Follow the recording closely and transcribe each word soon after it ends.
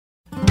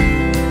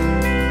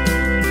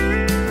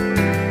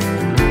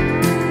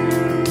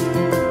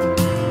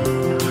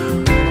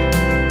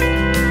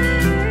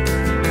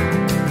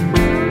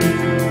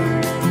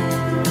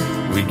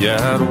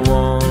got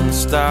one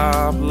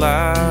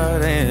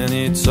stoplight and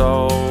it's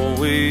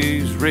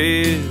always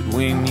red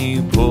when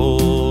you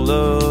pull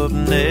up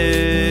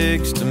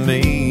next to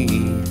me.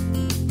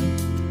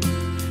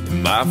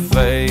 And my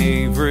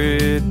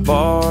favorite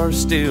bar's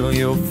still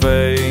your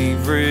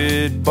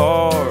favorite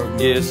bar.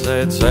 Guess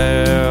that's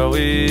how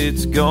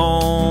it's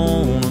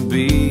gonna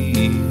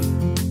be.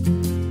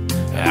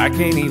 I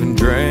can't even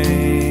drink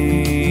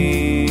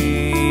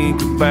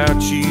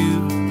about you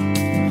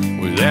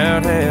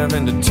without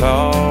having to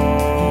talk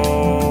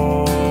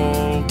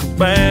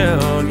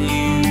about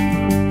you.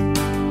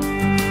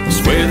 I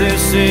swear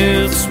this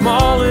is the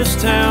smallest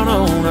town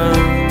on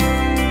earth.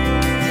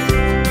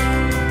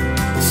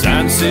 The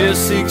sign says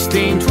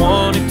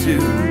 1622,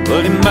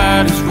 but it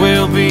might as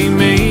well be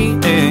me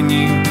and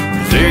you.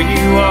 'Cause there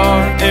you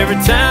are every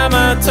time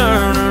I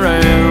turn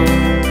around.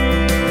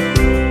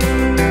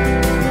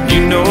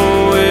 You know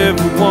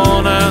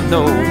everyone I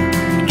know,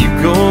 you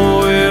go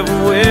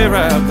everywhere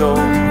I go,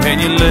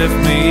 and you left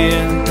me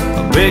in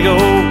a big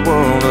old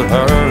world of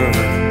hurt.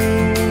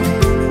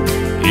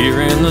 Here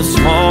in the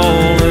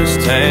smallest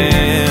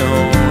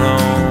town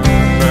on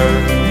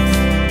earth.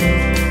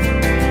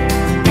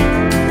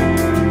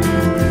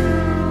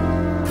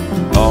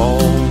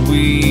 All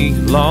week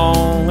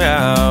long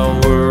I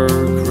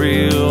work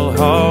real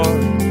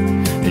hard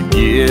at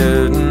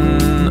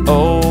getting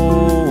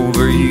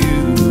over you.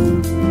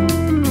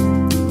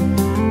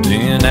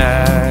 Then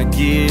I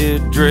get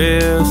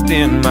dressed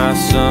in my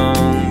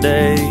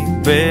Sunday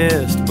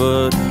best,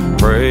 but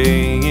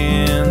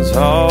praying's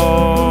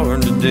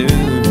hard to do.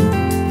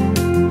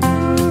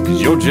 'Cause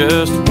you're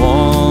just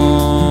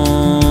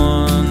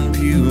one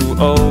pew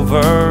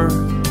over,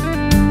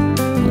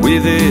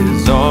 with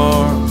his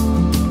arm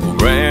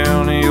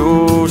around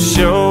your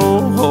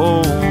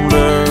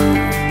shoulder.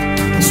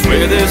 I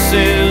swear this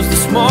is the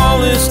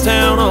smallest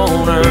town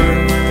on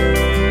earth.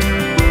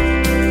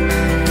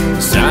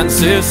 Sign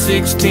says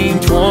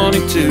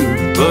 1622,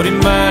 but it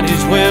might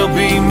as well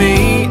be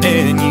me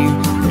and you.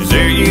 'Cause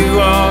there you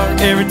are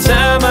every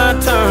time I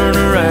turn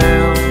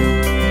around.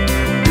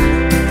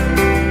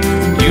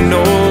 You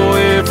know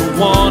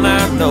everyone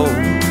I know,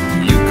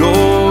 you go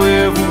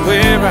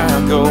everywhere I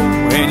go,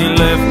 and you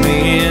left me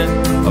in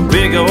a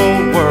big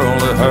old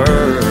world of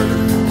hurt.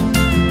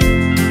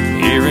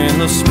 Here in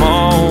the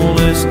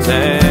smallest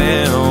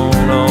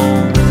town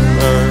on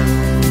earth.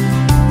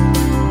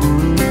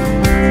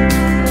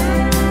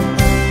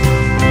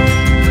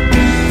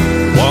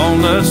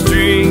 Walnut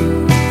Street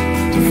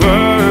to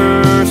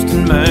First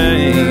and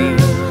Main,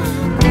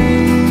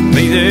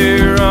 me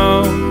they're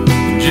all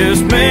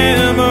just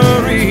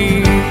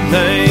memory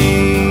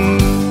lane.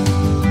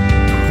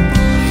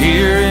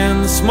 Here in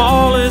the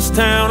smallest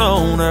town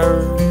on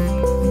earth,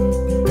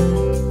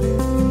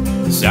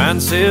 the sign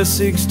says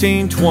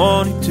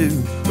 1622,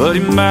 but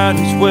it might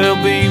as well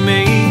be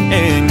me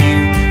and you.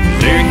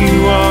 There you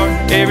are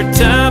every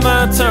time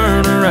I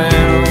turn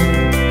around.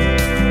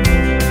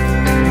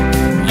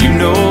 You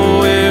know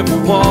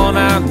everyone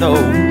I know,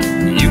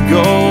 you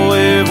go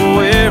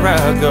everywhere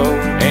I go,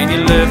 and you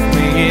left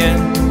me in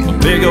a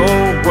big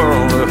old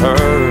world of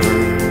hurt.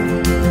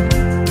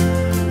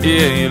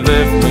 Yeah, you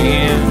left me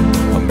in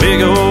a big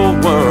old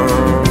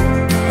world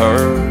of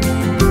hurt.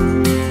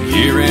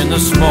 Here in the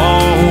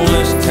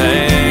smallest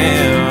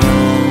town.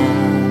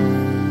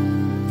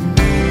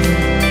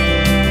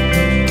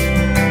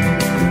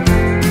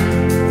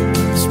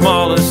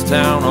 Smallest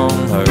town on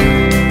earth.